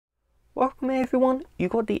Welcome everyone, you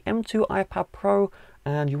got the M2 iPad Pro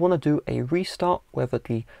and you want to do a restart, whether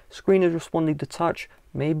the screen is responding to touch,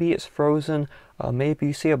 maybe it's frozen, maybe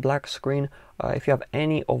you see a black screen. If you have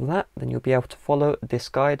any of that, then you'll be able to follow this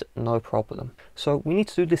guide, no problem. So we need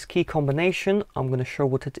to do this key combination. I'm going to show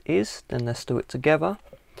what it is, then let's do it together.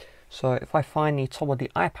 So if I find the top of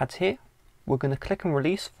the iPad here, we're going to click and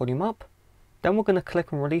release volume up, then we're going to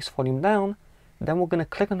click and release volume down, then we're going to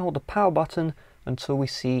click and hold the power button until we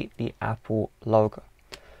see the Apple logo.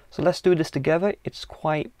 So let's do this together. It's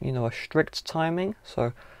quite, a strict timing.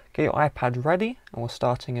 So get your iPad ready and we're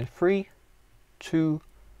starting in 3, 2,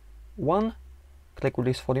 1. Click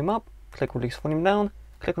release volume up, click release volume down,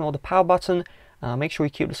 click on the power button. Make sure you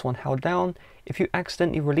keep this one held down. If you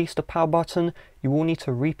accidentally release the power button, you will need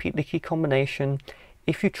to repeat the key combination.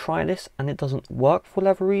 If you try this and it doesn't work for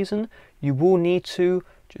whatever reason, you will need to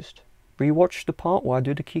just rewatch the part where I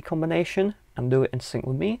do the key combination and do it in sync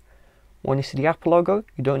with me. When you see the Apple logo,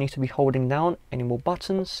 you don't need to be holding down any more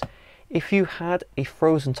buttons. If you had a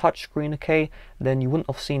frozen touchscreen, okay, then you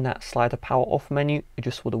wouldn't have seen that slider power off menu. It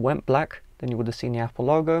just would have went black. Then you would have seen the Apple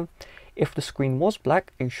logo. If the screen was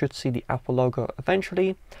black, you should see the Apple logo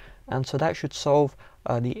eventually. And so that should solve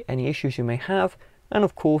any issues you may have. And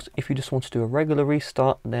of course, if you just want to do a regular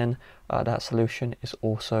restart, then that solution is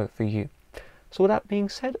also for you. So with that being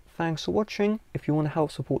said, thanks for watching. If you want to help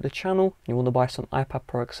support the channel, you want to buy some iPad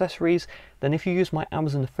Pro accessories, then if you use my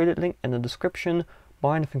Amazon affiliate link in the description,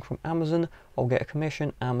 buy anything from Amazon, I'll get a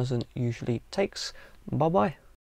commission Amazon usually takes. Bye bye.